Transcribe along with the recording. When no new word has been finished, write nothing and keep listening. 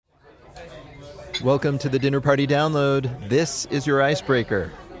Welcome to the Dinner Party Download. This is your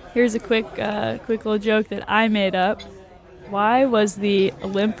icebreaker. Here's a quick little joke that I made up. Why was the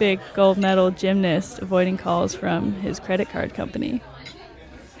Olympic gold medal gymnast avoiding calls from his credit card company?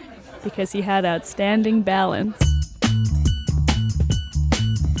 Because he had outstanding balance.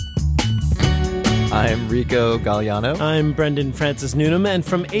 I'm Rico Galliano. I'm Brendan Francis Newnham, and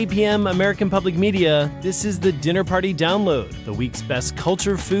from APM American Public Media, this is the Dinner Party Download, the week's best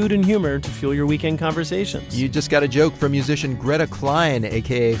culture, food, and humor to fuel your weekend conversations. You just got a joke from musician Greta Klein,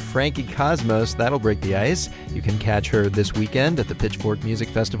 a.k.a. Frankie Cosmos. That'll break the ice. You can catch her this weekend at the Pitchfork Music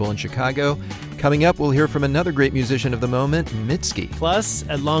Festival in Chicago. Coming up, we'll hear from another great musician of the moment, Mitski. Plus,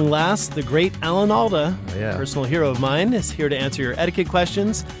 at long last, the great Alda, a personal hero of mine, is here to answer your etiquette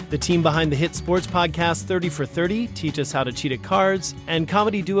questions. The team behind the hit sports podcast 30 for 30 teach us how to cheat at cards, and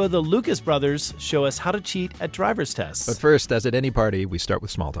comedy duo the Lucas Brothers show us how to cheat at driver's tests. But first, as at any party, we start with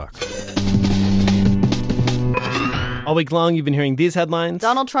small talk. All week long, you've been hearing these headlines.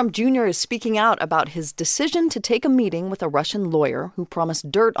 Donald Trump Jr. is speaking out about his decision to take a meeting with a Russian lawyer who promised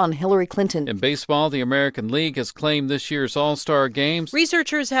dirt on Hillary Clinton. In baseball, the American League has claimed this year's All-Star Games.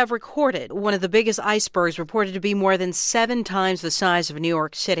 Researchers have recorded one of the biggest icebergs, reported to be more than 7 times the size of New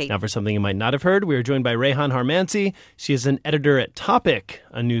York City. Now, for something you might not have heard, we are joined by Rehan Harmansi. She is an editor at Topic,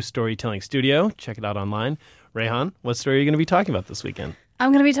 a new storytelling studio. Check it out online. Rehan, what story are you going to be talking about this weekend?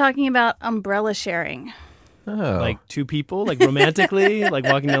 I'm going to be talking about umbrella sharing. Oh. Like two people, like romantically, like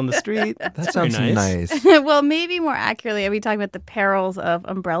walking down the street. That sounds nice. Well, maybe more accurately, I'll be talking about the perils of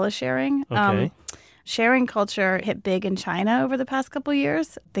umbrella sharing. Okay. Sharing culture hit big in China over the past couple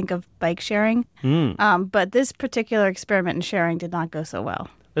years. Think of bike sharing. But this particular experiment in sharing did not go so well.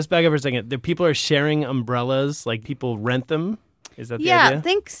 Let's back up for a second. The people are sharing umbrellas, like people rent them? Is that the idea? Yeah,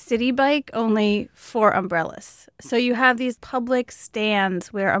 think city bike only for umbrellas. So you have these public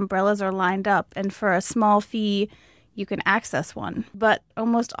stands where umbrellas are lined up, and for a small fee, you can access one. But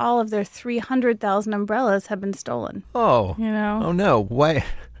almost all of their 300,000 umbrellas have been stolen. Oh. You know? Oh, no. Why?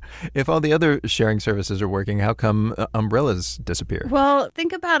 If all the other sharing services are working, how come umbrellas disappear? Well,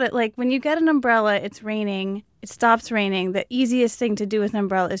 think about it. Like, when you get an umbrella, it's raining. It stops raining. The easiest thing to do with an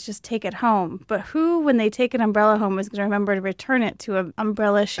umbrella is just take it home. But who, when they take an umbrella home, is going to remember to return it to an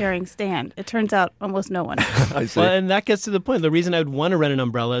umbrella sharing stand? It turns out almost no one. I see. Well, and that gets to the point. The reason I'd want to rent an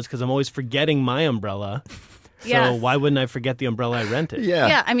umbrella is because I'm always forgetting my umbrella. So Yes. why wouldn't I forget the umbrella I rented?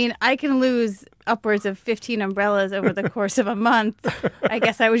 Yeah, I mean, I can lose upwards of 15 umbrellas over the course of a month. I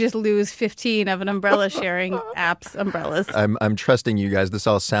guess I would just lose 15 of an umbrella sharing app's umbrellas. I'm trusting you guys. This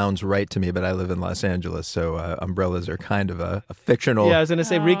all sounds right to me, but I live in Los Angeles, so umbrellas are kind of a fictional... Yeah, I was going to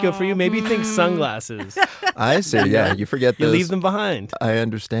say, Rico, for you, maybe think sunglasses. I see, yeah. You forget You those. leave them behind. I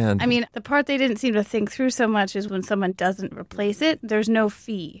understand. I mean, the part they didn't seem to think through so much is when someone doesn't replace it, there's no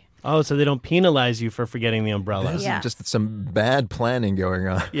fee. Oh, so they don't penalize you for forgetting the umbrella. There's Yeah. just some bad planning going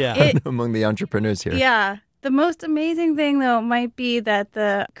on among the entrepreneurs here. Yeah. The most amazing thing, though, might be that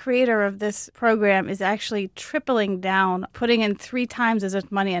the creator of this program is actually tripling down, putting in 3 times as much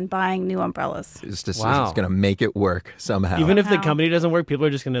money and buying new umbrellas. It's just Wow. it's going to make it work somehow. Even if the Wow. company doesn't work, people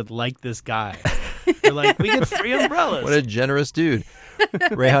are just going to like this guy. They're like, we get free umbrellas. What a generous dude.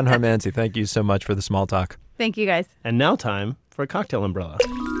 Rehan Harmansi, thank you so much for the small talk. Thank you, guys. And now time for a cocktail umbrella.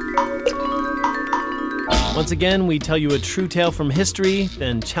 Once again, we tell you a true tale from history,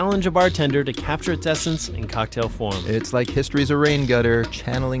 then challenge a bartender to capture its essence in cocktail form. It's like history's a rain gutter,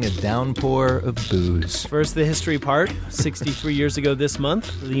 channeling a downpour of booze. First, the history part. 63 years ago this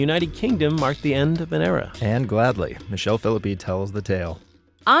month, the United Kingdom marked the end of an era. And gladly, Michelle Philippi tells the tale.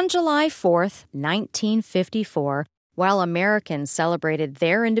 On July 4th, 1954, while Americans celebrated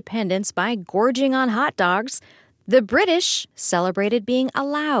their independence by gorging on hot dogs, the British celebrated being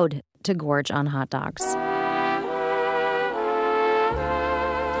allowed to gorge on hot dogs.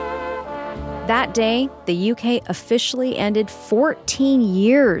 That day, the UK officially ended 14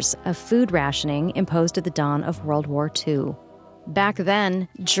 years of food rationing imposed at the dawn of World War II. Back then,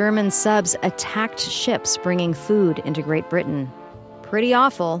 German subs attacked ships bringing food into Great Britain. Pretty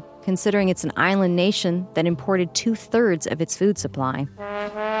awful, considering it's an island nation that imported 2/3 of its food supply.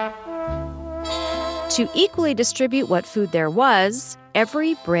 To equally distribute what food there was,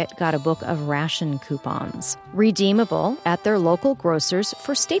 every Brit got a book of ration coupons, redeemable at their local grocers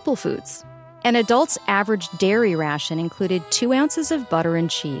for staple foods. An adult's average dairy ration included 2 ounces of butter and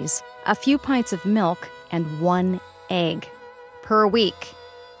cheese, a few pints of milk, and 1 egg per week.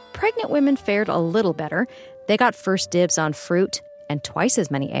 Pregnant women fared a little better. They got first dibs on fruit and twice as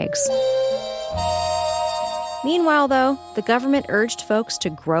many eggs. Meanwhile, though, the government urged folks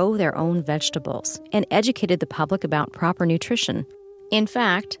to grow their own vegetables and educated the public about proper nutrition. In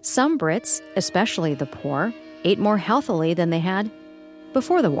fact, some Brits, especially the poor, ate more healthily than they had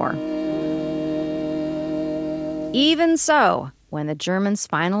before the war. Even so, when the Germans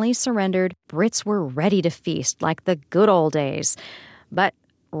finally surrendered, Brits were ready to feast like the good old days. But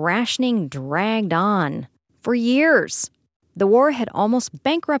rationing dragged on for years. The war had almost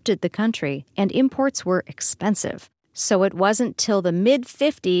bankrupted the country, and imports were expensive. So it wasn't till the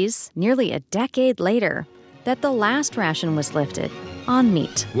mid-50s, nearly a decade later, that the last ration was lifted on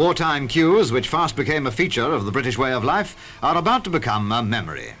meat. Wartime queues, which fast became a feature of the British way of life, are about to become a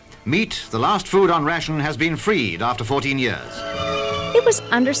memory. Meat, the last food on ration, has been freed after 14 years. It was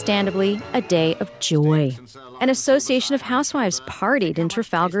understandably a day of joy. An association of housewives partied in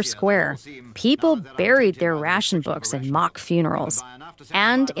Trafalgar Square. People buried their ration books in mock funerals.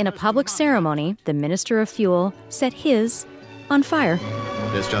 And in a public ceremony, the Minister of Fuel set his on fire.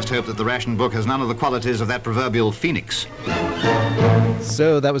 Let's just hope that the ration book has none of the qualities of that proverbial phoenix.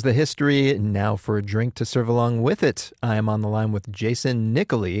 So that was the history. Now for a drink to serve along with it. I am on the line with Jason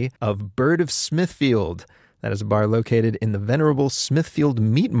Nickley of Bird of Smithfield. That is a bar located in the venerable Smithfield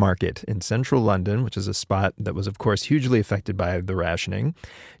Meat Market in central London, which is a spot that was, of course, hugely affected by the rationing.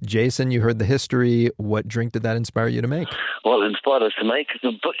 Jason, you heard the history. What drink did that inspire you to make? Well, it inspired us to make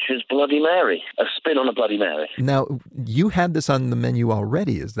the Butcher's Bloody Mary, a spin on a Bloody Mary. Now, you had this on the menu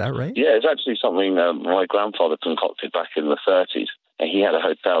already, is that right? Yeah, it's actually something my grandfather concocted back in the 30s. And he had a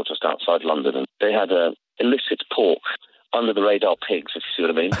hotel just outside London, and they had illicit pork, under-the-radar pigs, if you see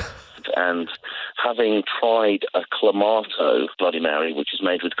what I mean. And having tried a Clamato Bloody Mary, which is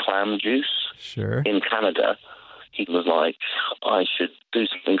made with clam juice in Canada, he was like, I should do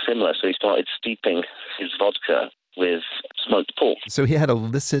something similar. So he started steeping his vodka with smoked pork. So he had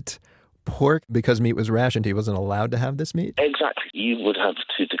illicit pork because meat was rationed. He wasn't allowed to have this meat? Exactly. You would have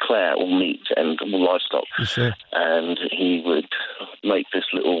to declare all meat and all livestock. Sure. And he would make this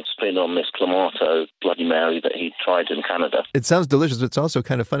little spin on this Clamato Bloody Mary that he tried in Canada. It sounds delicious, but it's also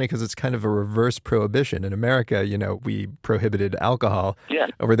kind of funny because it's kind of a reverse prohibition. In America, we prohibited alcohol. Yeah.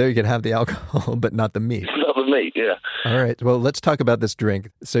 Over there, you can have the alcohol, but not the meat. Not the meat, yeah. All right. Well, let's talk about this drink.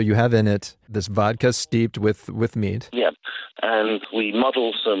 So you have in it this vodka steeped with meat. Yeah. And we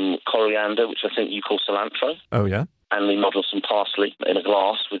muddle some coriander, which I think you call cilantro. Oh, yeah? And we muddle some parsley in a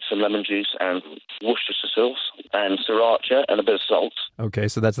glass with some lemon juice and Worcestershire sauce and sriracha and a bit of salt. Okay,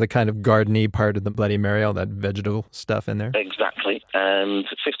 so that's the kind of garden-y part of the Bloody Mary, all that vegetable stuff in there? Exactly. And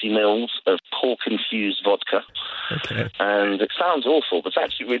 50 mils of pork-infused vodka. Okay. And it sounds awful, but it's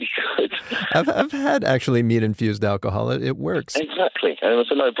actually really good. I've had actually meat-infused alcohol. It works. Exactly. And it's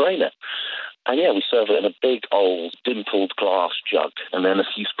a no-brainer. And yeah, we serve it in a big old dimpled glass jug, and then a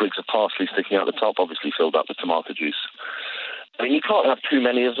few sprigs of parsley sticking out the top, obviously filled up with tomato juice. I mean, you can't have too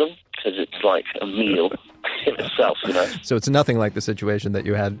many of them because it's like a meal in itself, So it's nothing like the situation that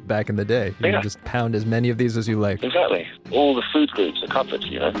you had back in the day. You can just pound as many of these as you like. Exactly. All the food groups are covered,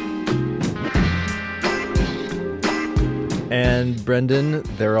 And Brendan,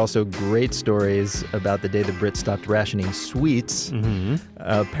 there are also great stories about the day the Brits stopped rationing sweets. Mm-hmm.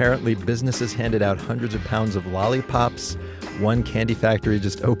 Apparently, businesses handed out hundreds of pounds of lollipops. One candy factory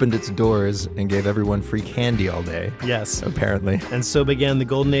just opened its doors and gave everyone free candy all day. Yes. Apparently. And so began the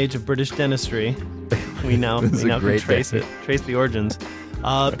golden age of British dentistry. We now can trace the origins.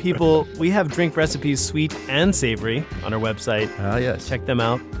 People, we have drink recipes, sweet and savory, on our website. Ah, yes. Check them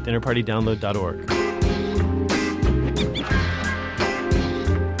out, dinnerpartydownload.org.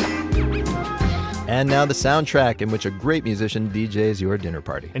 And now the soundtrack in which a great musician DJs your dinner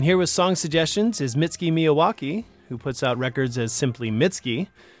party. And here with song suggestions is Mitski Miyawaki, who puts out records as simply Mitski.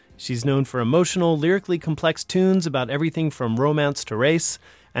 She's known for emotional, lyrically complex tunes about everything from romance to race.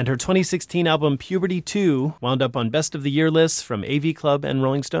 And her 2016 album Puberty 2 wound up on Best of the Year lists from AV Club and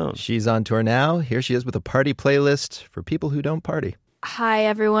Rolling Stone. She's on tour now. Here she is with a party playlist for people who don't party. Hi,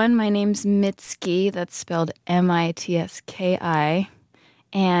 everyone. My name's Mitski. That's spelled Mitski.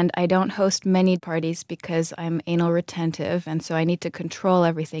 And I don't host many parties because I'm anal retentive, and so I need to control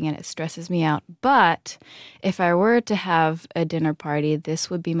everything, and it stresses me out. But if I were to have a dinner party, this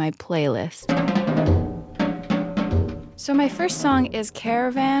would be my playlist. So my first song is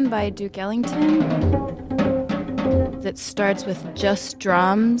Caravan by Duke Ellington. That starts with just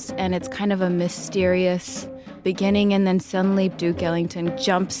drums, and it's kind of a mysterious beginning, and then suddenly Duke Ellington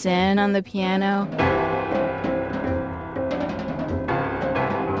jumps in on the piano.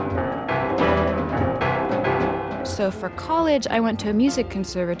 So for college, I went to a music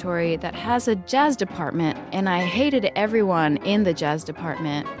conservatory that has a jazz department, and I hated everyone in the jazz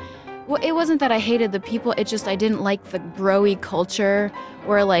department. Well, it wasn't that I hated the people, it's just I didn't like the bro-y culture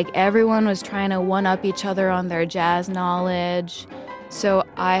where like everyone was trying to one-up each other on their jazz knowledge. So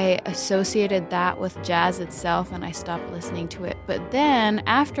I associated that with jazz itself and I stopped listening to it. But then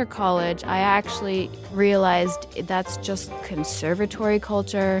after college, I actually realized that's just conservatory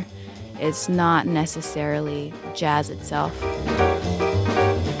culture. It's not necessarily jazz itself.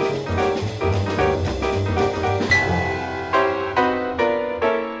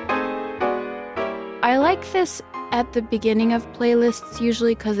 I like this at the beginning of playlists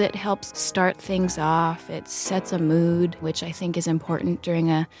usually because it helps start things off. It sets a mood, which I think is important during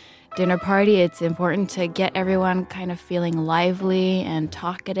a dinner party. It's important to get everyone kind of feeling lively and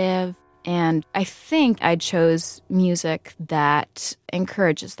talkative. And I think I chose music that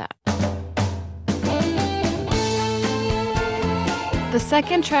encourages that. The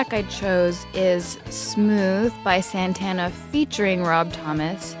second track I chose is Smooth by Santana featuring Rob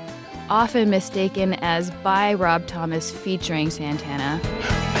Thomas, often mistaken as by Rob Thomas featuring Santana.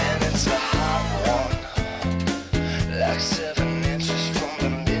 Man, it's a hot one, like 7 inches from the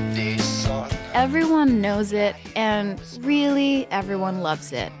midday sun. Everyone knows it, and really everyone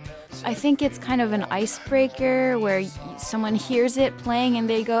loves it. I think it's kind of an icebreaker where someone hears it playing and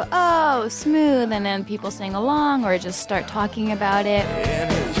they go, oh, smooth, and then people sing along or just start talking about it.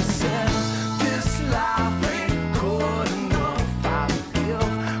 And if you said, this life ain't good enough, I'd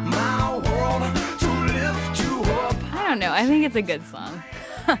give my world to lift you up. I don't know, I think it's a good song.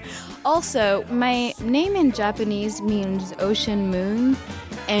 Also, my name in Japanese means ocean moon.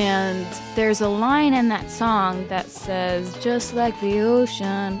 And there's a line in that song that says, just like the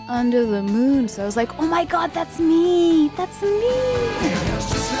ocean under the moon. So I was like, oh my God, that's me. That's me. It's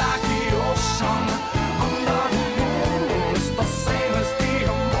just like the ocean under the moon. It's the same as the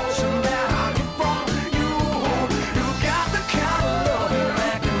emotion that I get from you. You got the kind of love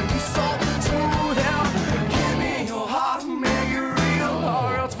that can be so smooth out. Give me your heart, make it real,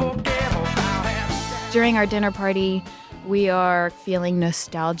 or else forget about it. During our dinner party, we are feeling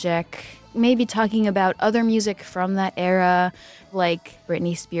nostalgic, maybe talking about other music from that era, like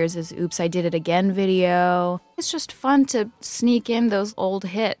Britney Spears' Oops, I Did It Again video. It's just fun to sneak in those old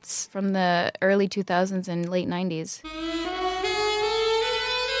hits from the early 2000s and late 90s.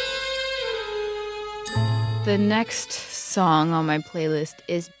 The next song on my playlist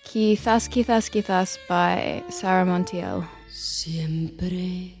is Quizás, Quizás, Quizás by Sara Montiel.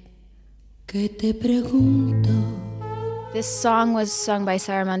 Siempre que te pregunto. This song was sung by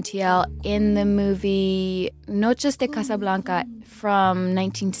Sara Montiel in the movie Noches de Casablanca from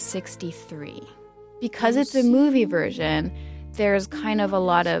 1963. Because it's a movie version, there's kind of a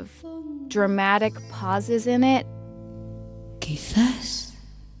lot of dramatic pauses in it. Quizás,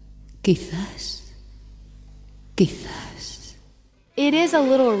 quizás, quizás. It is a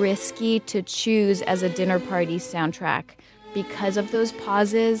little risky to choose as a dinner party soundtrack because of those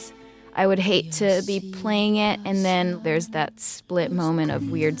pauses. I would hate to be playing it and then there's that split moment of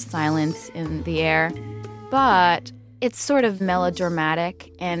weird silence in the air. But it's sort of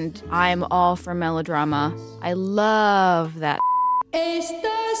melodramatic and I'm all for melodrama. I love that.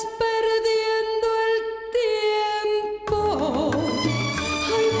 Estás perdiendo el tiempo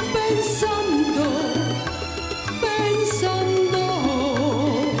pensando.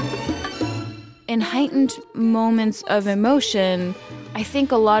 In heightened moments of emotion, I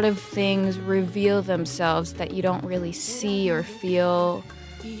think a lot of things reveal themselves that you don't really see or feel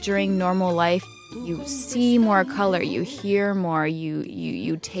during normal life. You see more color, you hear more,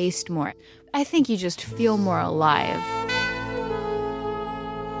 you taste more. I think you just feel more alive.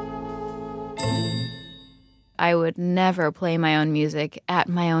 I would never play my own music at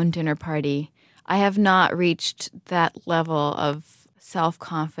my own dinner party. I have not reached that level of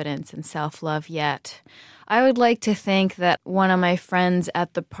self-confidence and self-love yet. I would like to think that one of my friends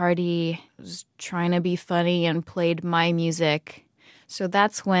at the party was trying to be funny and played my music. So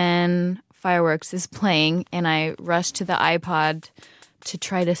that's when Fireworks is playing, and I rush to the iPod to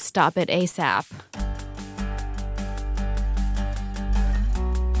try to stop it ASAP.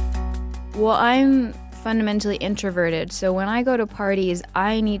 Well, I'm fundamentally introverted, so when I go to parties,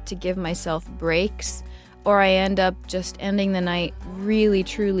 I need to give myself breaks, or I end up just ending the night really,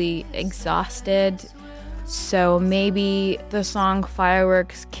 truly exhausted. So maybe the song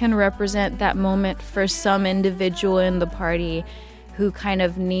Fireworks can represent that moment for some individual in the party who kind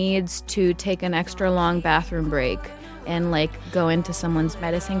of needs to take an extra long bathroom break and like go into someone's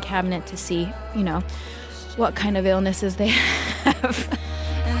medicine cabinet to see, you know, what kind of illnesses they have.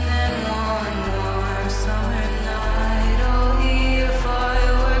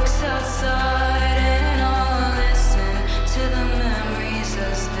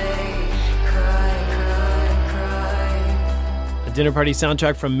 Dinner Party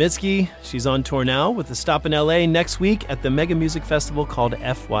soundtrack from Mitski. She's on tour now with a stop in L.A. next week at the mega music festival called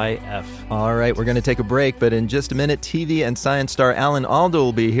FYF. All right, we're going to take a break, but in just a minute, TV and science star Alda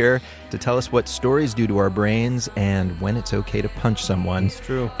will be here to tell us what stories do to our brains and when it's okay to punch someone. It's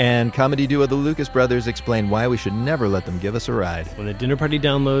true. And comedy duo the Lucas Brothers explain why we should never let them give us a ride. When the Dinner Party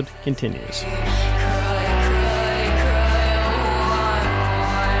download continues.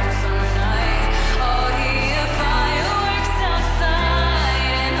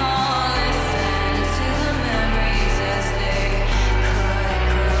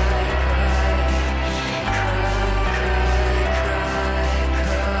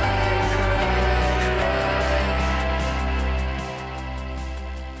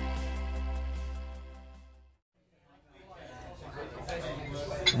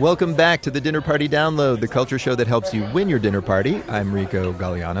 Welcome back to the Dinner Party Download, the culture show that helps you win your dinner party. I'm Rico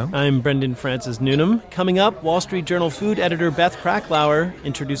Galliano. I'm Brendan Francis Noonan. Coming up, Wall Street Journal food editor Beth Krakauer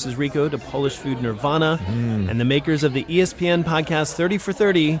introduces Rico to Polish food nirvana. And the makers of the ESPN podcast 30 for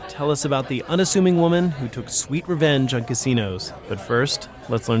 30 tell us about the unassuming woman who took sweet revenge on casinos. But first,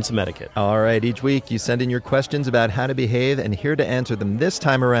 let's learn some etiquette. All right, each week you send in your questions about how to behave, and here to answer them this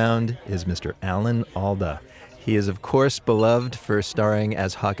time around is Mr. Alan Alda. He is, of course, beloved for starring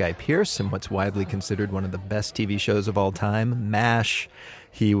as Hawkeye Pierce in what's widely considered one of the best TV shows of all time, MASH.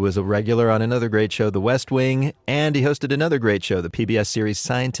 He was a regular on another great show, The West Wing, and he hosted another great show, the PBS series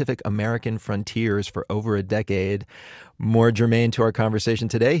Scientific American Frontiers, for over a decade. More germane to our conversation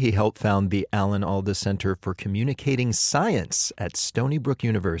today, he helped found the Alan Alda Center for Communicating Science at Stony Brook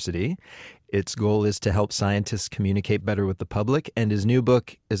University. Its goal is to help scientists communicate better with the public, and his new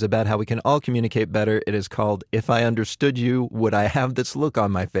book is about how we can all communicate better. It is called If I Understood You, Would I Have This Look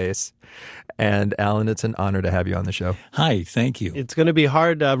on My Face? And Alan, it's an honor to have you on the show. Hi, thank you. It's going to be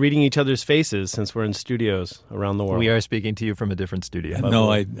hard reading each other's faces since we're in studios around the world. We are speaking to you from a different studio.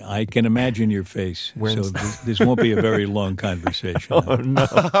 No, I can imagine your face, so this won't be a very long conversation. Oh,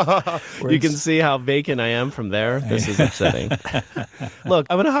 no. You can see how vacant I am from there. This is upsetting. Look,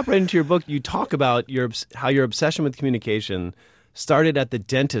 I want to hop right into your book. You talk about how your obsession with communication started at the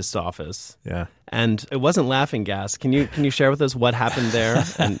dentist's office. Yeah. And it wasn't laughing gas. Can you share with us what happened there?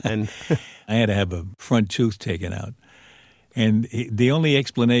 And I had to have a front tooth taken out. And the only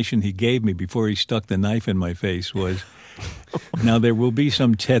explanation he gave me before he stuck the knife in my face was, now there will be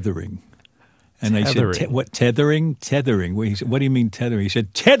some tethering. And I said, what, tethering? Tethering. He said, what do you mean tethering? He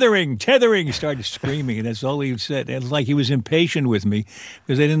said, tethering, tethering. He started screaming, and that's all he said. It was like he was impatient with me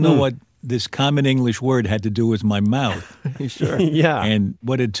because I didn't know what this common English word had to do with my mouth. Sure. Yeah. And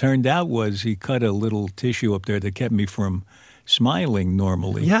what it turned out was he cut a little tissue up there that kept me from smiling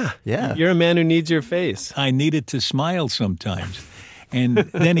normally. Yeah. You're a man who needs your face. I needed to smile sometimes. And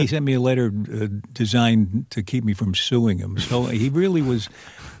then he sent me a letter designed to keep me from suing him. So he really was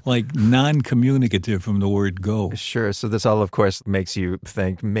like non-communicative from the word go. Sure. So this all, of course, makes you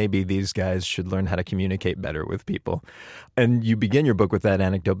think maybe these guys should learn how to communicate better with people. And you begin your book with that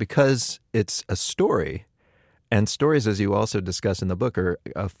anecdote because it's a story. And stories, as you also discuss in the book, are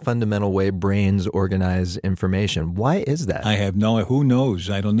a fundamental way brains organize information. Why is that? I have who knows?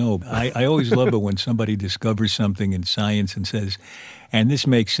 I don't know. I always love it when somebody discovers something in science and says, and this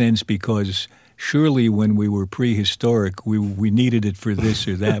makes sense because surely when we were prehistoric, we needed it for this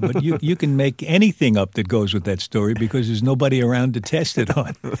or that. But you can make anything up that goes with that story because there's nobody around to test it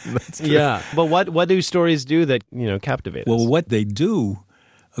on. Yeah. But what do stories do that, captivate us? Well, what they do,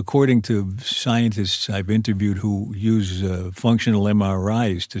 according to scientists I've interviewed who use functional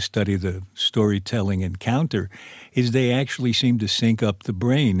MRIs to study the storytelling encounter, is they actually seem to sync up the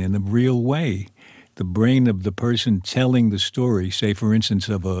brain in a real way. The brain of the person telling the story, say, for instance,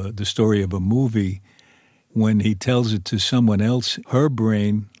 of the story of a movie, when he tells it to someone else, her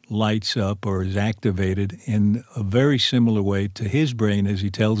brain lights up or is activated in a very similar way to his brain as he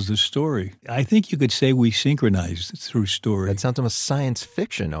tells the story. I think you could say we synchronize through story. That sounds almost science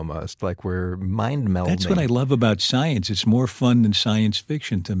fiction, almost, like we're mind melding. That's what I love about science. It's more fun than science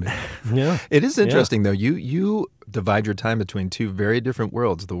fiction to me. Yeah. It is interesting, though. You divide your time between two very different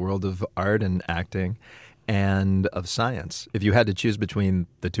worlds, the world of art and acting and of science. If you had to choose between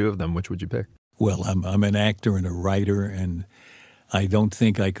the two of them, which would you pick? Well, I'm an actor and a writer, and I don't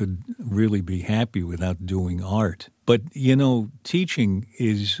think I could really be happy without doing art. But, teaching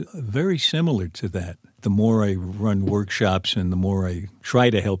is very similar to that. The more I run workshops and the more I try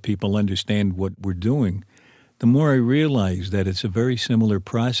to help people understand what we're doing, the more I realize that it's a very similar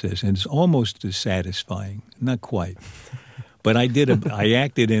process, and it's almost as satisfying. Not quite. But I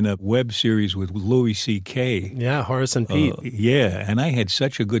acted in a web series with Louis C.K. Yeah, Horace and Pete. And I had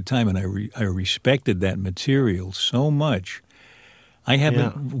such a good time, and I respected that material so much I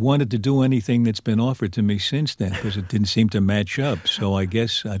haven't wanted to do anything that's been offered to me since then because it didn't seem to match up. So I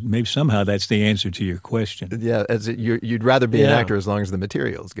guess maybe somehow that's the answer to your question. Yeah, you'd rather be an actor as long as the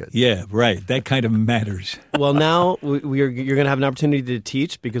material is good. Yeah, right. That kind of matters. Well, now you're going to have an opportunity to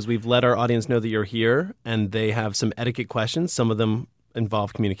teach because we've let our audience know that you're here, and they have some etiquette questions. Some of them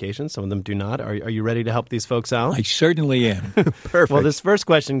involve communication. Some of them do not. Are you ready to help these folks out? I certainly am. Perfect. Well, this first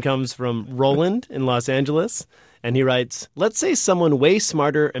question comes from Roland in Los Angeles. And he writes, let's say someone way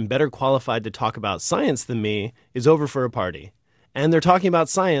smarter and better qualified to talk about science than me is over for a party. And they're talking about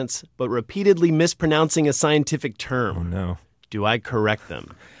science, but repeatedly mispronouncing a scientific term. Oh, no. Do I correct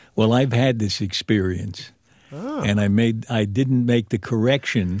them? Well, I've had this experience. Oh. And I didn't make the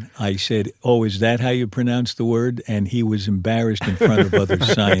correction. I said, "Oh, is that how you pronounce the word?" And he was embarrassed in front of other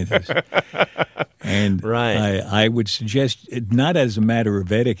scientists. And I would suggest, not as a matter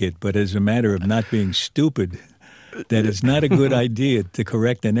of etiquette, but as a matter of not being stupid, that it's not a good idea to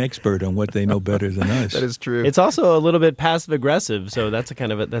correct an expert on what they know better than us. That is true. It's also a little bit passive-aggressive, so that's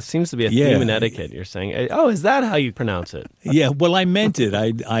that seems to be a theme in etiquette. You're saying, "Oh, is that how you pronounce it?" Yeah, well, I meant it.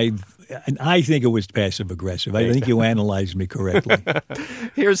 I think it was passive-aggressive. I think you analyzed me correctly.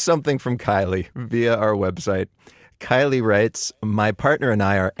 Here's something from Kylie via our website. Kylie writes, "My partner and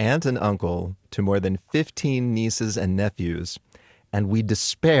I are aunt and uncle to more than 15 nieces and nephews, and we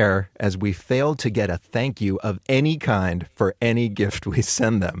despair as we fail to get a thank you of any kind for any gift we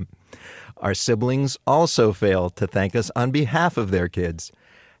send them. Our siblings also fail to thank us on behalf of their kids.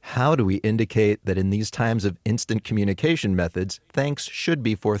 How do we indicate that in these times of instant communication methods, thanks should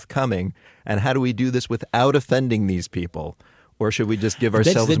be forthcoming? And how do we do this without offending these people? Or should we just give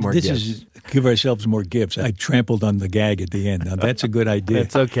ourselves more gifts?" Give ourselves more gifts. I trampled on the gag at the end. Now, that's a good idea.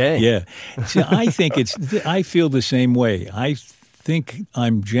 It's okay. Yeah. See, I feel the same way. I think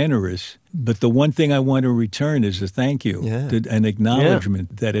I'm generous, but the one thing I want to return is a thank you, an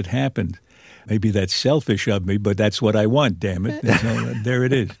acknowledgement that it happened. Maybe that's selfish of me, but that's what I want, damn it. So, there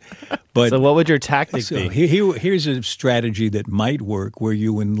it is. But, so what would your tactic be? Here's a strategy that might work where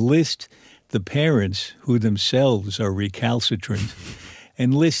you enlist the parents who themselves are recalcitrant,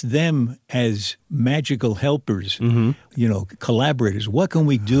 enlist them as magical helpers, collaborators. What can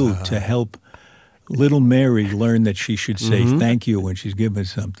we do to help little Mary learn that she should say thank you when she's given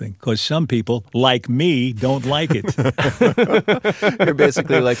something? Because some people, like me, don't like it. You're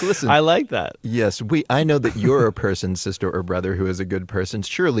basically like, listen. I like that. Yes, I know that you're a person, sister or brother, who is a good person.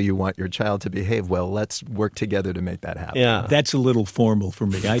 Surely you want your child to behave well. Let's work together to make that happen. Yeah. That's a little formal for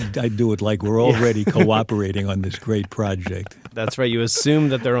me. I do it like we're already cooperating on this great project. That's right. You assume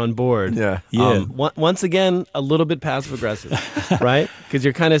that they're on board. Yeah. Once again, a little bit passive-aggressive, right? Because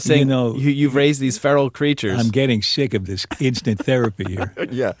you're kind of saying, you've raised these feral creatures. I'm getting sick of this instant therapy here.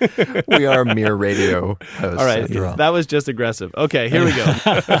 Yeah. We are mere radio hosts. All right. That was just aggressive. Okay, here we go.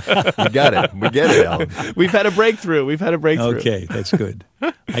 You got it. We get it, Alan. We've had a breakthrough. Okay, that's good.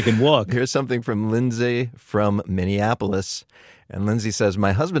 I can walk. Here's something from Lindsay from Minneapolis. And Lindsay says,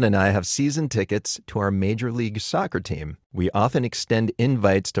 "My husband and I have season tickets to our Major League Soccer team. We often extend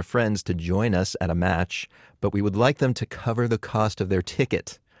invites to friends to join us at a match, but we would like them to cover the cost of their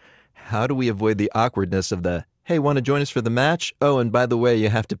ticket. How do we avoid the awkwardness of the, hey, want to join us for the match? Oh, and by the way, you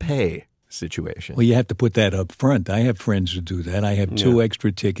have to pay situation?" Well, you have to put that up front. I have friends who do that. I have 2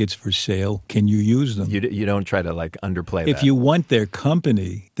 extra tickets for sale. Can you use them? You don't try to underplay that. If you want their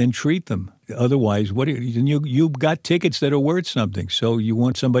company, then treat them. Otherwise, you've got tickets that are worth something, so you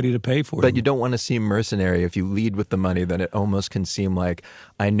want somebody to pay for them. But you don't want to seem mercenary. If you lead with the money, then it almost can seem like,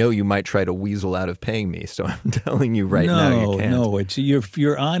 I know you might try to weasel out of paying me, so I'm telling you now you can't. No,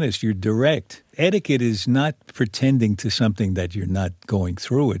 you're honest, you're direct. Etiquette is not pretending to something that you're not going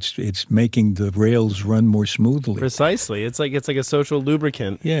through. It's making the rails run more smoothly. Precisely. It's like a social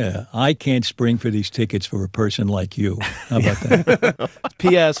lubricant. Yeah. I can't spring for these tickets for a person like you. How about that?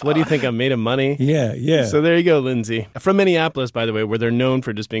 P.S. What do you think? I'm made of money? Yeah. So there you go, Lindsay. From Minneapolis, by the way, where they're known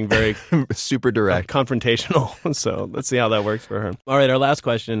for just being very super direct, confrontational. So let's see how that works for her. All right, our last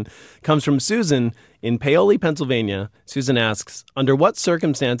question comes from Susan in Paoli, Pennsylvania. Susan asks, under what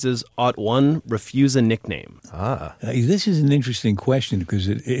circumstances ought one refuse a nickname? This is an interesting question because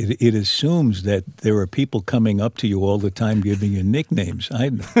it assumes that there are people coming up to you all the time giving you nicknames. I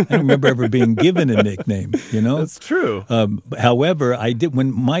don't remember ever being given a nickname, That's true. However, I did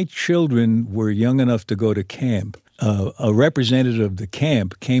when my children were young enough to go to camp. A representative of the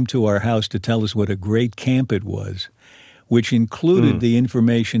camp came to our house to tell us what a great camp it was, which included the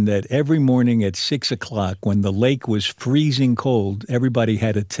information that every morning at 6 o'clock, when the lake was freezing cold, everybody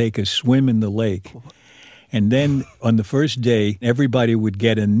had to take a swim in the lake. And then on the first day, everybody would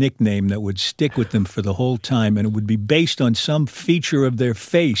get a nickname that would stick with them for the whole time, and it would be based on some feature of their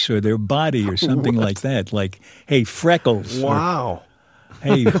face or their body or something like that. Like, hey, freckles. Wow.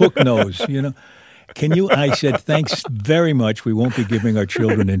 Or, hey, hook nose, I said, thanks very much. We won't be giving our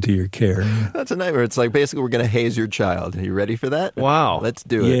children into your care. That's a nightmare. It's like basically we're going to haze your child. Are you ready for that? Wow. Let's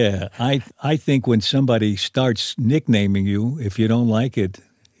do it. Yeah. I think when somebody starts nicknaming you, if you don't like it,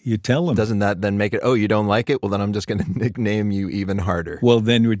 you tell them. Doesn't that then make it, you don't like it? Well, then I'm just going to nickname you even harder. Well,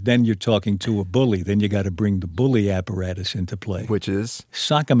 then you're talking to a bully. Then you got to bring the bully apparatus into play. Which is?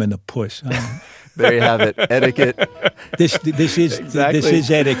 Sock him in the puss. There you have it. Etiquette. This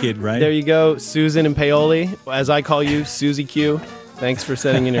is etiquette, right? There you go. Susan and Paoli, as I call you, Susie Q. Thanks for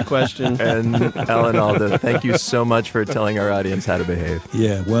sending in your question. And Alan Alda, thank you so much for telling our audience how to behave.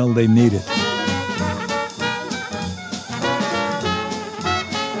 Yeah, well, they need it.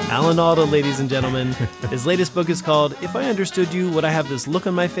 Alan Alda, ladies and gentlemen. His latest book is called If I Understood You, Would I Have This Look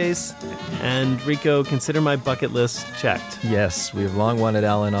on My Face? And Rico, consider my bucket list checked. Yes, we have long wanted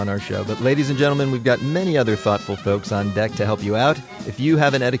Alan on our show. But ladies and gentlemen, we've got many other thoughtful folks on deck to help you out. If you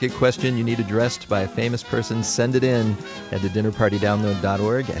have an etiquette question you need addressed by a famous person, send it in. Head to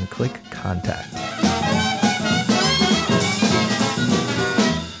dinnerpartydownload.org and click Contact.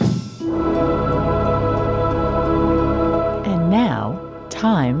 And now,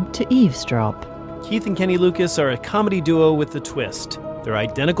 time to eavesdrop. Keith and Kenny Lucas are a comedy duo with a twist. They're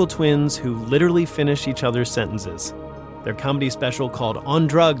identical twins who literally finish each other's sentences. Their comedy special called On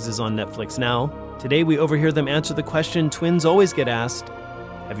Drugs is on Netflix now. Today we overhear them answer the question twins always get asked,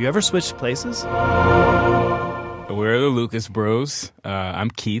 have you ever switched places? We're the Lucas Bros. I'm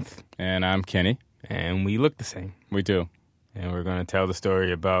Keith. And I'm Kenny. And we look the same. We do. And we're going to tell the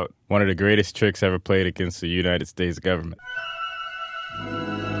story about one of the greatest tricks ever played against the United States government.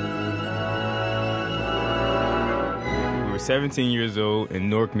 We were 17 years old in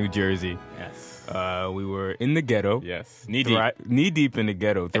Newark, New Jersey. Yes. We were in the ghetto. Yes. Knee deep in the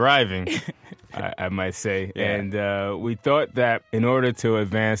ghetto, thriving, I might say. Yeah. And we thought that in order to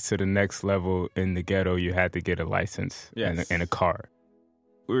advance to the next level in the ghetto, you had to get a license and a car.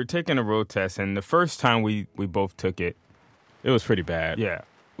 We were taking a road test, and the first time we both took it, it was pretty bad. Yeah.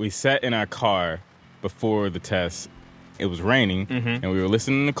 We sat in our car before the test. It was raining, and we were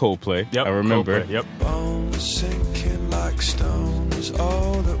listening to Coldplay. Yep, I remember. Coldplay, yep. Bones sinking like stones,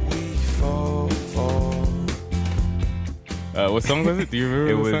 all that we fall for. What song was it? Do you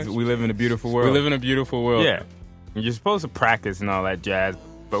remember? It was We Live in a Beautiful World. We Live in a Beautiful World. Yeah. And you're supposed to practice and all that jazz,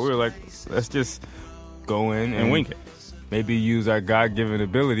 but we were like, let's just go in and wing it. Maybe use our God-given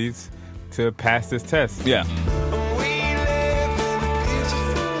abilities to pass this test. Yeah.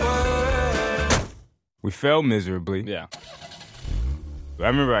 We failed miserably. Yeah. I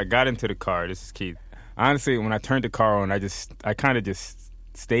remember I got into the car. This is Keith. Honestly, when I turned the car on, I kind of just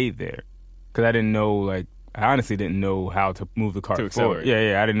stayed there because I didn't know, I honestly didn't know how to move the car forward.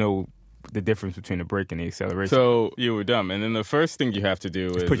 Yeah. I didn't know the difference between the brake and the acceleration. So you were dumb. And then the first thing you have to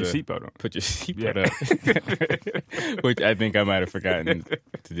do is put your seatbelt on. Put your seatbelt up, which I think I might have forgotten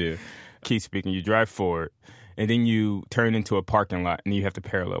to do. Keith speaking. You drive forward. And then you turn into a parking lot, and you have to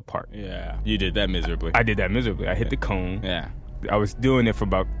parallel park. Yeah. You did that miserably. I did that miserably. I hit the cone. Yeah. I was doing it for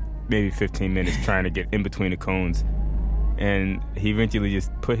about maybe 15 minutes, trying to get in between the cones. And he eventually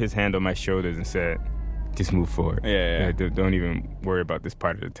just put his hand on my shoulders and said, just move forward. Yeah. Don't even worry about this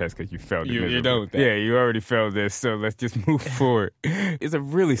part of the test because you failed it miserably. You're done with that. Yeah, you already failed this, so let's just move forward. It's a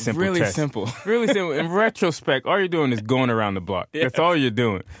really simple really test. Simple. Really simple. In retrospect, all you're doing is going around the block. Yes. That's all you're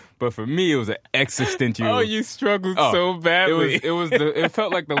doing. But for me, it was an existential. Oh, you struggled so badly. It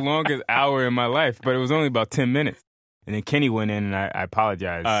felt like the longest hour in my life, but it was only about 10 minutes. And then Kenny went in, and I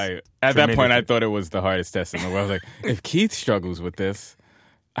apologized. At that point, I thought it was the hardest test in the world. I was like, if Keith struggles with this,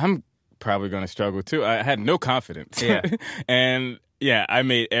 I'm probably going to struggle too. I had no confidence. Yeah. And yeah, I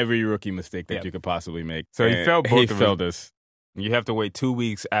made every rookie mistake that you could possibly make. So he failed both of us. He failed us. You have to wait 2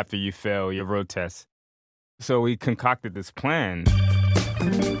 weeks after you fail your road test. So we concocted this plan.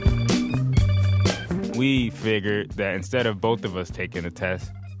 We figured that instead of both of us taking a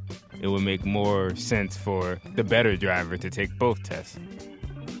test, it would make more sense for the better driver to take both tests.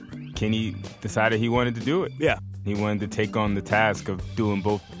 Kenny decided he wanted to do it. Yeah. He wanted to take on the task of doing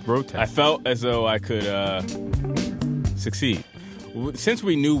both road tests. I felt as though I could succeed. Since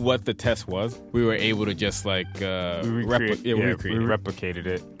we knew what the test was, we were able to just recreate. We replicated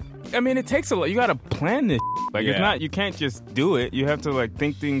it. I mean, it takes a lot. You got to plan this. It's not. You can't just do it. You have to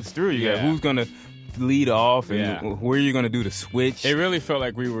think things through. You got who's gonna lead off and where you're gonna do the switch. It really felt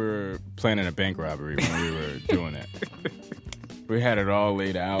like we were planning a bank robbery when we were doing it. We had it all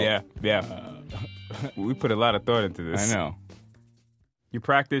laid out. Yeah. We put a lot of thought into this. I know. You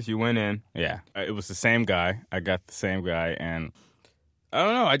practiced, you went in. Yeah. It was the same guy. I got the same guy, and I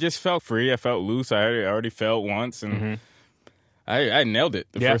don't know. I just felt free. I felt loose. I already felt once, and I nailed it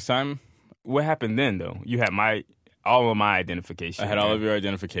the first time. What happened then, though? You had all of my identification. I had all of your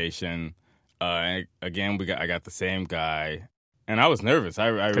identification. And again, I got the same guy, and I was nervous. I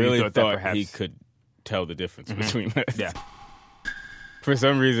really thought he could tell the difference between us. Yeah. For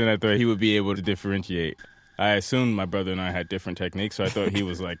some reason, I thought he would be able to differentiate. I assumed my brother and I had different techniques, so I thought he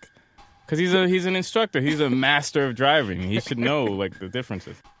was like, because he's an instructor, he's a master of driving. He should know like the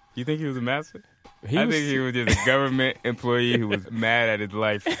differences. You think he was a master? I think he was just a government employee who was mad at his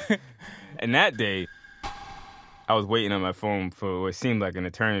life. And that day, I was waiting on my phone for what seemed like an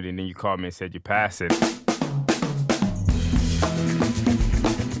eternity, and then you called me and said you passed it.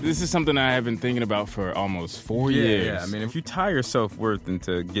 This is something I have been thinking about for almost 4 years. Yeah, I mean, if you tie your self-worth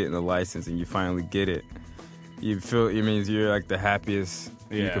into getting a license and you finally get it, you feel it means you're like the happiest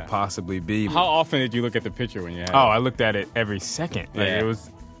you could possibly be. How often did you look at the picture when you had it? I looked at it every second. Like, Yeah. it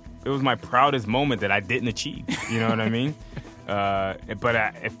was my proudest moment that I didn't achieve. You know what I mean? But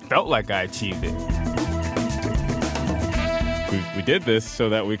it felt like I achieved it. We did this so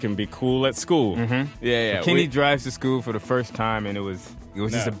that we can be cool at school. Yeah. So Kenny drives to school for the first time, and it was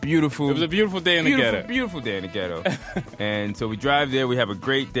just a beautiful... It was a beautiful day in the ghetto. Beautiful day in the ghetto. And so we drive there. We have a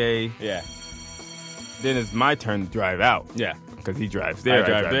great day. Yeah. Then it's my turn to drive out. Yeah. Because he drives there. I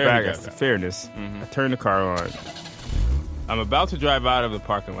drive there. Back. That's the fairness. I turn the car on. I'm about to drive out of the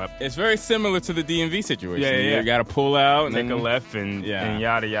parking lot. It's very similar to the DMV situation. Yeah. You got to pull out and take then a left and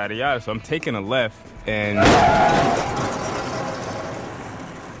yada, yada, yada. So I'm taking a left, and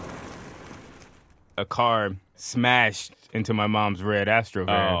a car smashed into my mom's red Astro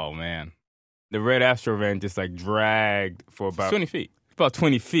van. Oh, man. The red Astro van just like dragged for about 20 feet. About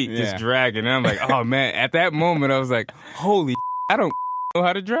 20 feet, just dragging. And I'm like, oh, man. At that moment, I was like, holy I don't know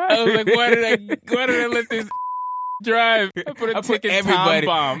how to drive. I was like, why did I let this drive? I put a ticking time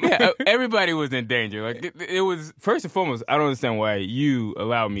bomb. Everybody was in danger. Like it was, first and foremost, I don't understand why you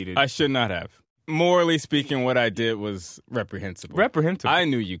allowed me to. I should not have. Morally speaking, what I did was reprehensible. I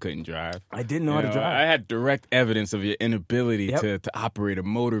knew you couldn't drive. I didn't know how to drive. I had direct evidence of your inability to operate a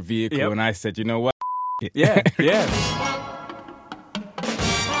motor vehicle, and I said, you know what? Yeah.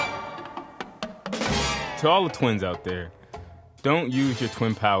 To all the twins out there, don't use your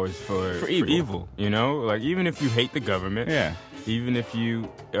twin powers for evil. You know, like even if you hate the government, even if you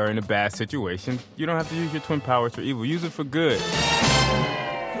are in a bad situation, you don't have to use your twin powers for evil. Use it for good.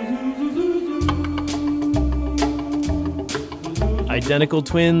 Identical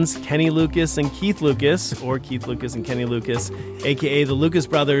twins, Kenny Lucas and Keith Lucas, or Keith Lucas and Kenny Lucas, a.k.a. the Lucas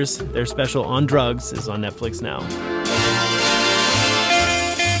Brothers. Their special On Drugs is on Netflix now.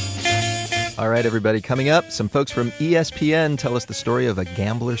 All right, everybody, coming up, some folks from ESPN tell us the story of a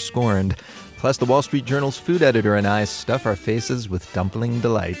gambler scorned. Plus, the Wall Street Journal's food editor and I stuff our faces with dumpling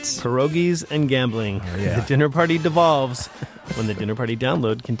delights. Pierogies and gambling. Oh, yeah. The dinner party devolves when the dinner party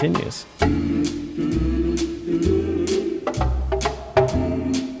download continues.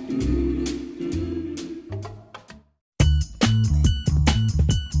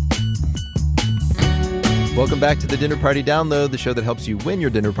 Welcome back to the Dinner Party Download, the show that helps you win your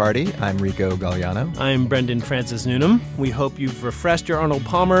dinner party. I'm Rico Galliano. I'm Brendan Francis Noonan. We hope you've refreshed your Arnold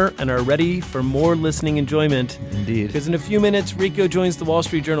Palmer and are ready for more listening enjoyment. Indeed. Because in a few minutes, Rico joins the Wall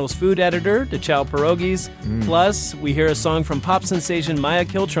Street Journal's food editor to chow pierogies. Plus, we hear a song from pop sensation Maya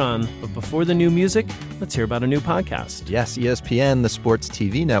Kiltron. But before the new music, let's hear about a new podcast. Yes, ESPN, the sports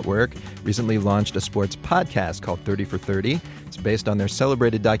TV network, recently launched a sports podcast called 30 for 30. It's based on their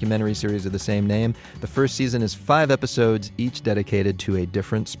celebrated documentary series of the same name. The first season is 5 episodes, each dedicated to a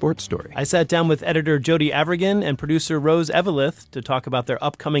different sports story. I sat down with editor Jody Avergan and producer Rose Eveleth to talk about their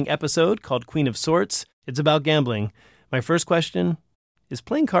upcoming episode called Queen of Sorts. It's about gambling. My first question, is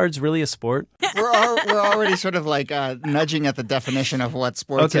playing cards really a sport? We're already sort of like nudging at the definition of what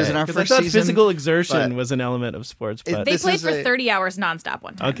sports is in our first I thought season. Physical exertion was an element of sports. But They played for 30 hours nonstop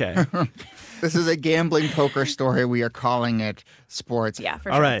one time. Okay. This is a gambling poker story. We are calling it sports. Yeah, for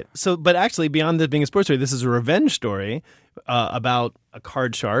sure. All right. So, but actually, beyond this being a sports story, this is a revenge story about a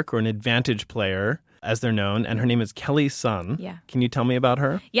card shark or an advantage player, as they're known, and her name is Kelly Sun. Yeah. Can you tell me about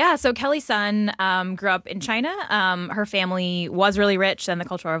her? Yeah, so Kelly Sun grew up in China. Her family was really rich. Then the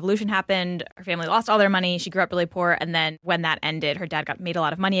Cultural Revolution happened. Her family lost all their money. She grew up really poor. And then when that ended, her dad made a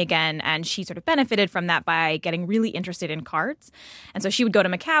lot of money again. And she sort of benefited from that by getting really interested in cards. And so she would go to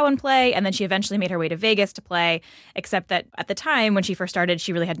Macau and play. And then she eventually made her way to Vegas to play. Except that at the time when she first started,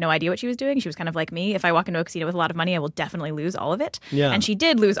 she really had no idea what she was doing. She was kind of like me. If I walk into a casino with a lot of money, I will definitely lose all of it. Yeah. And she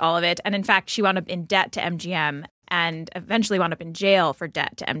did lose all of it. And in fact, she wound up in debt to MGM and eventually wound up in jail for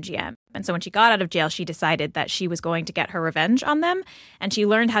debt to MGM. And so when she got out of jail, she decided that she was going to get her revenge on them. And she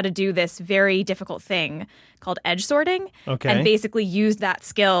learned how to do this very difficult thing called edge sorting. Okay. And basically used that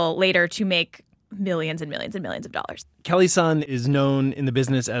skill later to make millions and millions and millions of dollars. Kelly-san is known in the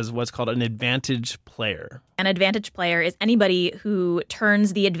business as what's called an advantage player. An advantage player is anybody who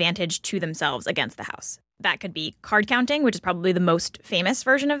turns the advantage to themselves against the house. That could be card counting, which is probably the most famous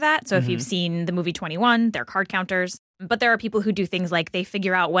version of that. So if you've seen the movie 21, they're card counters. But there are people who do things like they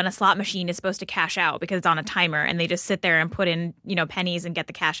figure out when a slot machine is supposed to cash out because it's on a timer, and they just sit there and put in, pennies and get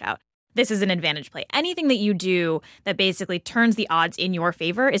the cash out. This is an advantage play. Anything that you do that basically turns the odds in your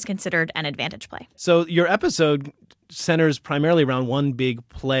favor is considered an advantage play. So your episode centers primarily around one big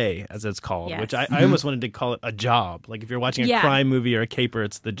play, as it's called, which I almost wanted to call it a job. Like if you're watching a crime movie or a caper,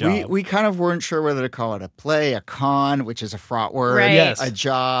 it's the job. We kind of weren't sure whether to call it a play, a con, which is a fraught word, a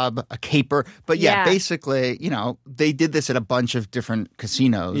job, a caper. But basically, they did this at a bunch of different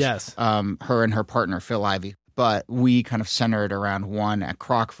casinos. Yes. Her and her partner, Phil Ivey. But we kind of centered around one at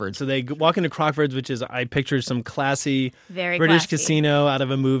Crockford. So they walk into Crockford's, which is, I picture some classy Very British classy. casino out of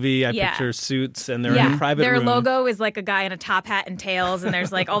a movie. I picture suits, and they're in a private Their room. logo is like a guy in a top hat and tails, and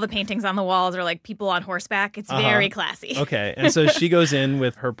there's like all the paintings on the walls are like people on horseback. It's very classy. Okay, and so she goes in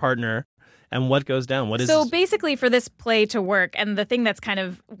with her partner. And what goes down? What is So basically for this play to work, and the thing that's kind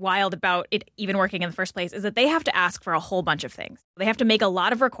of wild about it even working in the first place is that they have to ask for a whole bunch of things. They have to make a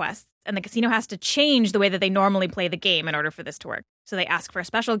lot of requests, and the casino has to change the way that they normally play the game in order for this to work. So they ask for a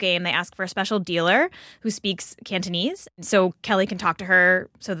special game. They ask for a special dealer who speaks Cantonese, so Kelly can talk to her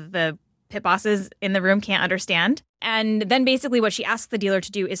so that the pit bosses in the room can't understand. And then basically what she asks the dealer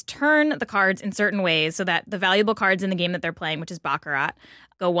to do is turn the cards in certain ways so that the valuable cards in the game that they're playing, which is Baccarat,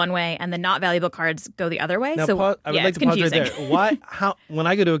 go one way, and the not valuable cards go the other way. Now, So I would like it's to pause right confusing. there. Why? How? When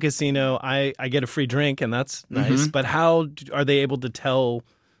I go to a casino, I get a free drink, and that's nice. But how are they able to tell?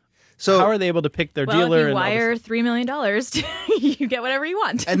 So how are they able to pick their dealer? If you and wire $3 million, you get whatever you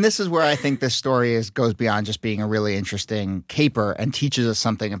want. And this is where I think this story goes beyond just being a really interesting caper and teaches us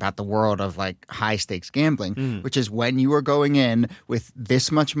something about the world of like high stakes gambling, which is when you are going in with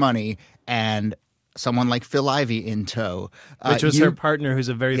this much money and someone like Phil Ivey in tow. Which was her partner, who's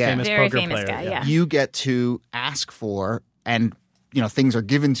a very famous poker player. Guy, You get to ask for, and things are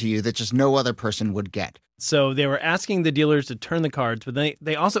given to you that just no other person would get. So they were asking the dealers to turn the cards, but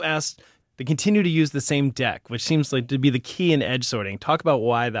they also asked to continue to use the same deck, which seems like to be the key in edge sorting. Talk about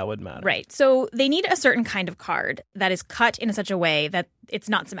why that would matter. Right. So they need a certain kind of card that is cut in such a way that it's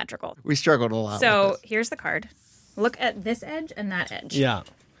not symmetrical. We struggled a lot. So here's the card. Look at this edge and that edge. Yeah.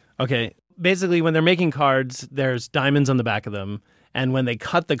 Okay. Basically, when they're making cards, there's diamonds on the back of them. And when they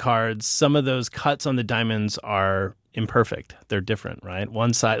cut the cards, some of those cuts on the diamonds are imperfect. They're different, right?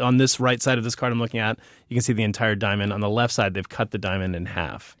 One side, on this right side of this card I'm looking at, you can see the entire diamond. On the left side, they've cut the diamond in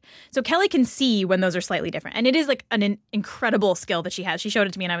half. So Kelly can see when those are slightly different. And it is like an incredible skill that she has. She showed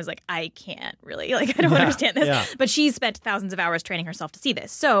it to me and I was like, I can't really, I don't understand this. Yeah. But she's spent thousands of hours training herself to see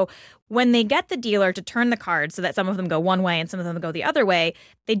this. So when they get the dealer to turn the cards so that some of them go one way and some of them go the other way,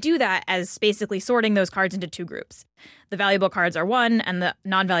 they do that as basically sorting those cards into two groups. The valuable cards are one and the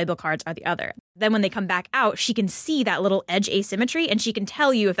non-valuable cards are the other. Then when they come back out, she can see that little edge asymmetry and she can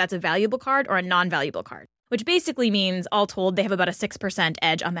tell you if that's a valuable card or a non-valuable card, which basically means all told they have about a 6%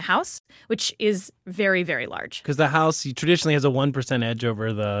 edge on the house, which is very, very large. Because the house traditionally has a 1% edge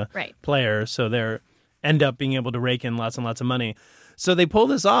over the player, so they end up being able to rake in lots and lots of money. So they pull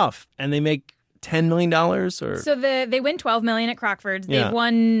this off and they make $10 million or so they win $12 million at Crockford's. They've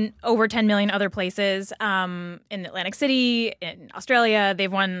won over $10 million other places in Atlantic City, in Australia.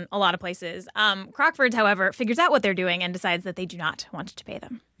 They've won a lot of places. Crockford's, however, figures out what they're doing and decides that they do not want to pay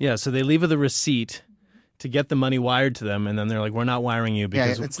them. Yeah, so they leave with a receipt to get the money wired to them, and then they're like, "We're not wiring you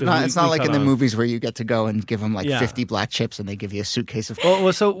because it's not like in the movies where you get to go and give them 50 black chips and they give you a suitcase of."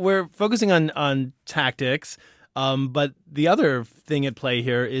 Well, so we're focusing on tactics. But the other thing at play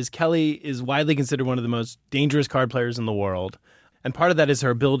here is Kelly is widely considered one of the most dangerous card players in the world. And part of that is her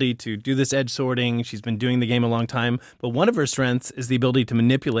ability to do this edge sorting. She's been doing the game a long time. But one of her strengths is the ability to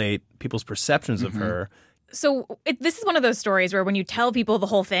manipulate people's perceptions of her. So this is one of those stories where when you tell people the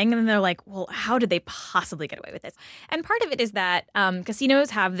whole thing, and then they're like, well, how did they possibly get away with this? And part of it is that casinos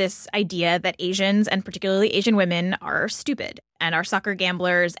have this idea that Asians, and particularly Asian women, are stupid and are sucker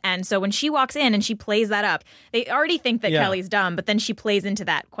gamblers. And so when she walks in and she plays that up, they already think that Kelly's dumb, but then she plays into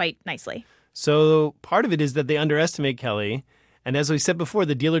that quite nicely. So part of it is that they underestimate Kelly. And as we said before,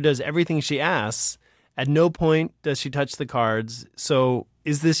 the dealer does everything she asks. At no point does she touch the cards. So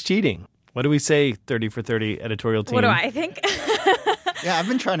is this cheating? What do we say, 30 for 30 editorial team? What do I think? Yeah, I've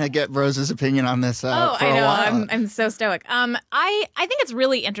been trying to get Rose's opinion on this for a while. I'm so stoic. I think it's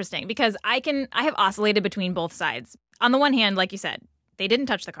really interesting because I have oscillated between both sides. On the one hand, like you said, they didn't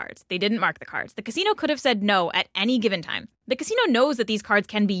touch the cards. They didn't mark the cards. The casino could have said no at any given time. The casino knows that these cards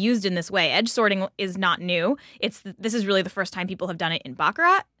can be used in this way. Edge sorting is not new. This is really the first time people have done it in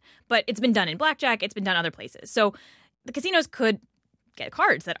Baccarat, but it's been done in Blackjack. It's been done other places. So the casinos could get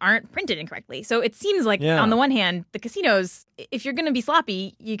cards that aren't printed incorrectly. So it seems like, on the one hand, the casinos, if you're going to be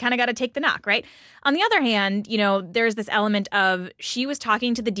sloppy, you kind of got to take the knock, right? On the other hand, there's this element of she was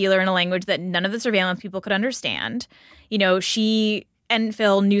talking to the dealer in a language that none of the surveillance people could understand. She and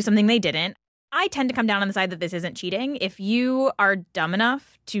Phil knew something they didn't. I tend to come down on the side that this isn't cheating. If you are dumb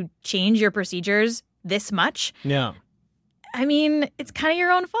enough to change your procedures this much, I mean, it's kind of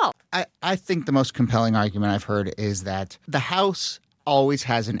your own fault. I think the most compelling argument I've heard is that the house always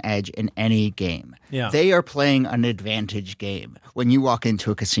has an edge in any game. Yeah. They are playing an advantage game when you walk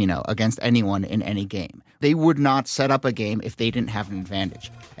into a casino against anyone in any game. They would not set up a game if they didn't have an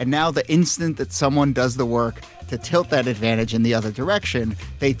advantage. And now the instant that someone does the work to tilt that advantage in the other direction,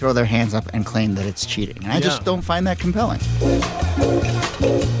 they throw their hands up and claim that it's cheating. And I just don't find that compelling.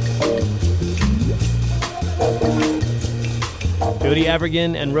 Jody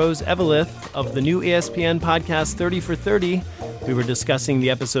Avergan and Rose Eveleth of the new ESPN podcast 30 for 30. We were discussing the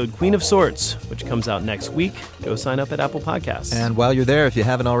episode Queen of Sorts, which comes out next week. Go sign up at Apple Podcasts. And while you're there, if you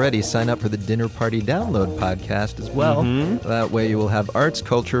haven't already, sign up for the Dinner Party Download podcast as well. That way you will have arts,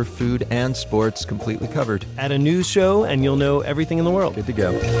 culture, food, and sports completely covered. Add a news show, and you'll know everything in the world. Good to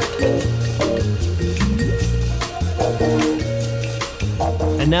go.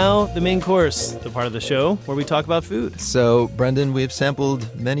 And now, the main course, the part of the show where we talk about food. So, Brendan, we've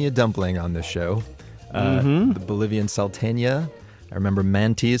sampled many a dumpling on this show. The Bolivian salteña. I remember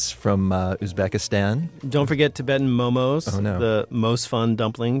mantis from Uzbekistan. Don't forget Tibetan momos. Oh, no. The most fun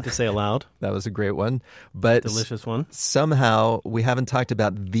dumpling to say aloud. That was a great one. But delicious one. Somehow, we haven't talked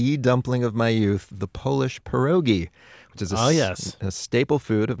about the dumpling of my youth, the Polish pierogi, which is a staple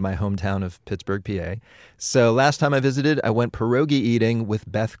food of my hometown of Pittsburgh, PA. So last time I visited, I went pierogi eating with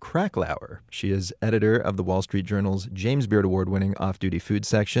Beth Kracklauer. She is editor of the Wall Street Journal's James Beard Award-winning off-duty food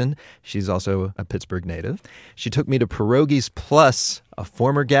section. She's also a Pittsburgh native. She took me to Pierogies Plus, a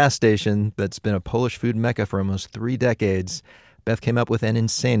former gas station that's been a Polish food mecca for almost 3 decades. Beth came up with an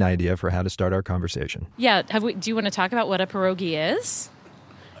insane idea for how to start our conversation. Yeah, do you want to talk about what a pierogi is?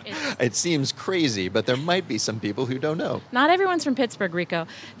 It seems crazy, but there might be some people who don't know. Not everyone's from Pittsburgh, Rico.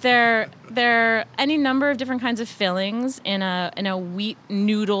 There are any number of different kinds of fillings in a wheat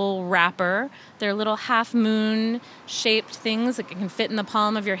noodle wrapper. They're little half-moon shaped things that can fit in the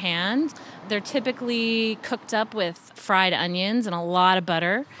palm of your hand. They're typically cooked up with fried onions and a lot of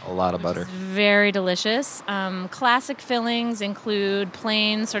butter. A lot of butter. Very delicious. Classic fillings include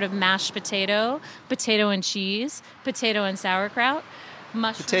plain sort of mashed potato and cheese, potato and sauerkraut.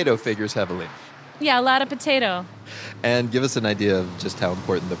 Mushroom. Potato figures heavily. Yeah, a lot of potato. And give us an idea of just how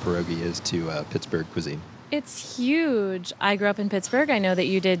important the pierogi is to Pittsburgh cuisine. It's huge. I grew up in Pittsburgh. I know that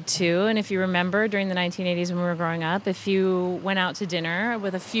you did too. And if you remember, during the 1980s when we were growing up, if you went out to dinner,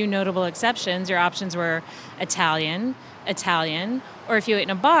 with a few notable exceptions, your options were Italian, or if you ate in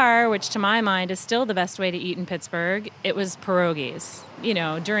a bar, which to my mind is still the best way to eat in Pittsburgh, it was pierogies.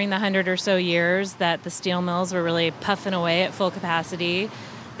 During the 100 or so years that the steel mills were really puffing away at full capacity,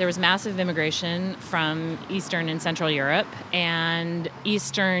 there was massive immigration from Eastern and Central Europe, and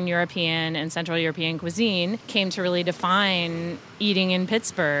Eastern European and Central European cuisine came to really define eating in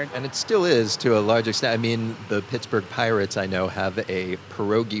Pittsburgh. And it still is to a large extent. I mean, the Pittsburgh Pirates, I know, have a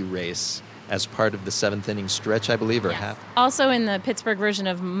pierogi race as part of the 7th inning stretch, I believe, or half. Also in the Pittsburgh version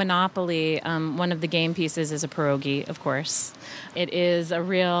of Monopoly, one of the game pieces is a pierogi, of course. It is a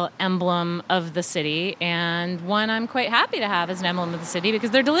real emblem of the city, and one I'm quite happy to have as an emblem of the city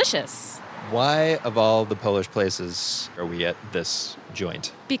because they're delicious. Why, of all the Polish places, are we at this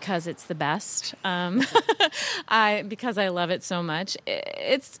joint? Because it's the best. Because I love it so much.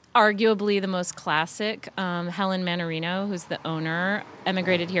 It's arguably the most classic. Helen Manarino, who's the owner,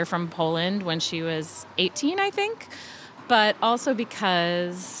 emigrated here from Poland when she was 18, I think. But also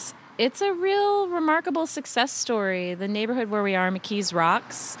because it's a real remarkable success story. The neighborhood where we are, McKees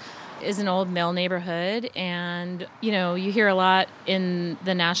Rocks, is an old mill neighborhood, and you hear a lot in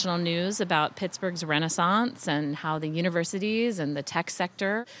the national news about Pittsburgh's renaissance and how the universities and the tech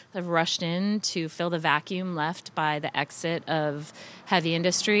sector have rushed in to fill the vacuum left by the exit of heavy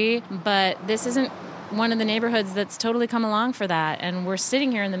industry. But this isn't one of the neighborhoods that's totally come along for that, and we're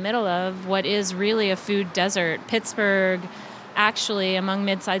sitting here in the middle of what is really a food desert. Pittsburgh actually, among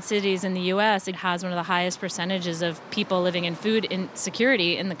mid-sized cities in the U.S., it has one of the highest percentages of people living in food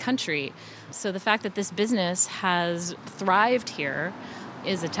insecurity in the country. So the fact that this business has thrived here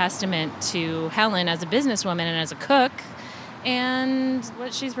is a testament to Helen as a businesswoman and as a cook. And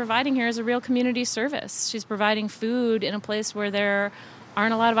what she's providing here is a real community service. She's providing food in a place where there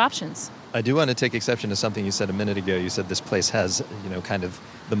aren't a lot of options. I do want to take exception to something you said a minute ago. You said this place has, kind of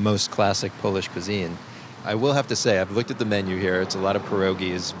the most classic Polish cuisine. I will have to say, I've looked at the menu here. It's a lot of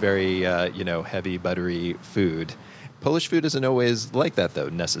pierogies, very, heavy, buttery food. Polish food isn't always like that, though,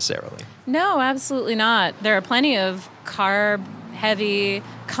 necessarily. No, absolutely not. There are plenty of carb-heavy,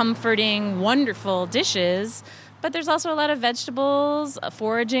 comforting, wonderful dishes, but there's also a lot of vegetables.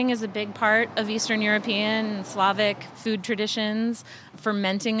 Foraging is a big part of Eastern European and Slavic food traditions.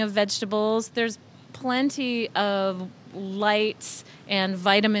 Fermenting of vegetables. There's plenty of light and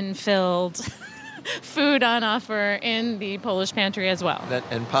vitamin-filled food on offer in the Polish pantry as well.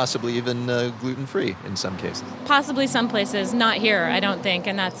 And possibly even gluten-free in some cases. Possibly some places. Not here, I don't think,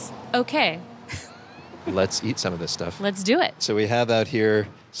 and that's okay. Let's eat some of this stuff. Let's do it. So we have out here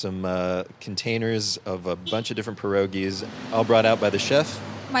some containers of a bunch of different pierogies, all brought out by the chef.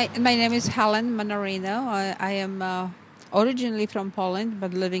 My name is Helen Manarino. I am originally from Poland,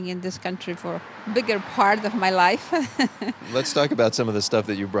 but living in this country for a bigger part of my life. Let's talk about some of the stuff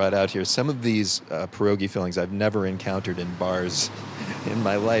that you brought out here. Some of these pierogi fillings I've never encountered in bars in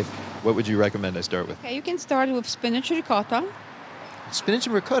my life. What would you recommend I start with? Okay, you can start with spinach ricotta. Spinach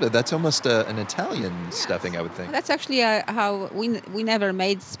and ricotta, that's almost an Italian stuffing, I would think. That's actually how we never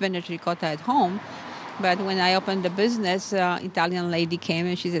made spinach ricotta at home. But when I opened the business, Italian lady came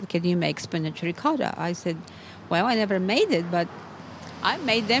and she said, "Can you make spinach ricotta?" I said, "Well, I never made it, but I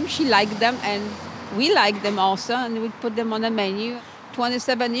made them." She liked them, and we liked them also, and we put them on the menu.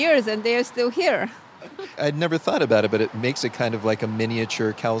 27 years, and they're still here. I'd never thought about it, but it makes it kind of like a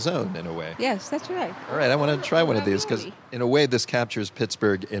miniature calzone in a way. Yes, that's right. All right, I want to try one of these because, in a way, this captures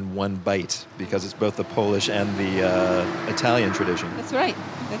Pittsburgh in one bite because it's both the Polish and the Italian tradition. That's right.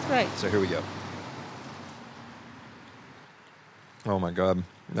 That's right. So here we go. Oh, my God.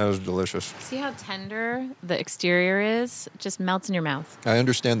 That was delicious. See how tender the exterior is? It just melts in your mouth. I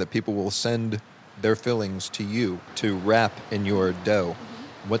understand that people will send their fillings to you to wrap in your dough.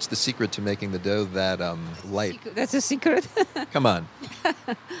 What's the secret to making the dough that light? That's a secret. Come on.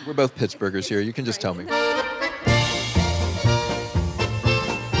 We're both Pittsburghers here. You can just tell me.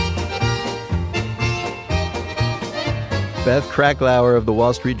 Beth Kracklauer of the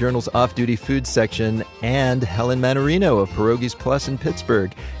Wall Street Journal's off-duty food section and Helen Manarino of Pierogies Plus in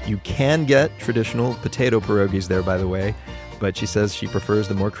Pittsburgh. You can get traditional potato pierogies there, by the way, but she says she prefers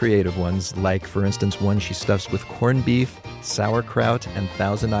the more creative ones, like, for instance, one she stuffs with corned beef, sauerkraut, and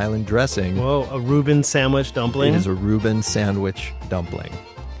Thousand Island dressing. Whoa, a Reuben sandwich dumpling? It is a Reuben sandwich dumpling.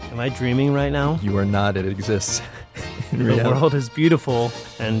 Am I dreaming right now? You are not. It exists. The world is beautiful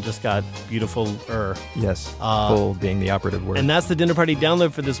and just got beautiful-er. Yes, full being the operative word. And that's the Dinner Party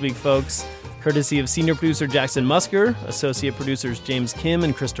download for this week, folks. Courtesy of senior producer Jackson Musker, associate producers James Kim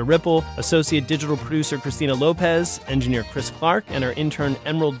and Krista Ripple, associate digital producer Christina Lopez, engineer Chris Clark, and our intern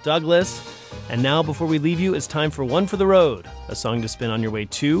Emerald Douglas. And now, before we leave you, it's time for One for the Road, a song to spin on your way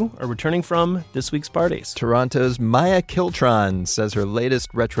to or returning from this week's bar days. Toronto's Maya Kiltron says her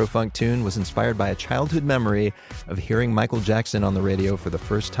latest retro funk tune was inspired by a childhood memory of hearing Michael Jackson on the radio for the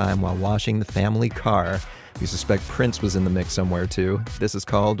first time while washing the family car. We suspect Prince was in the mix somewhere, too. This is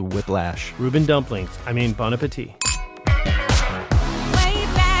called Whiplash. Reuben Dumpling. Bon appetit. Way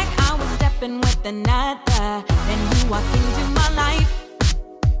back, I was stepping with another. Then you walked into my life.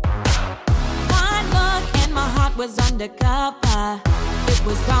 One look and my heart was undercover. It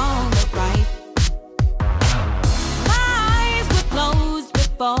was wrong but right. My eyes were closed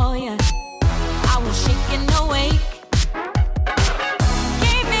before you. I was shaking awake.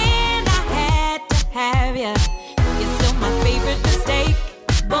 Have you? You're still my favorite mistake.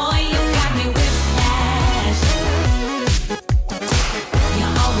 Boy, you got me whiplash.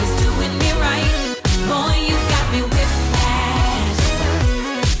 You're always doing me right. Boy, you got me whiplash.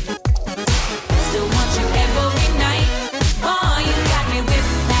 Still want you every night. Boy, you got me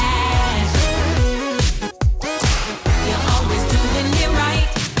whiplash. You're always doing me right.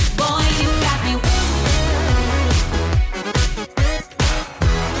 Boy, you got me whiplash.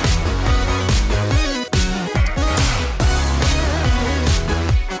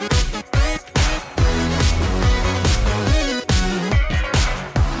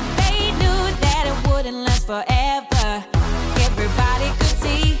 Forever, everybody could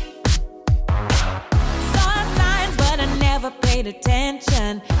see. Saw signs, but I never paid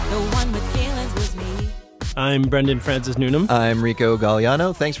attention. The one with feelings was me. I'm Brendan Francis Noonan. I'm Rico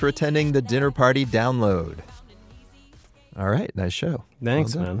Galliano. Thanks for attending the Dinner Party Download. All right, nice show.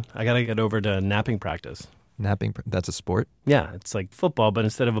 Thanks, Well done. man. I got to get over to napping practice. That's a sport? Yeah, it's like football, but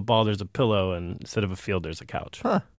instead of a ball, there's a pillow, and instead of a field, there's a couch. Huh.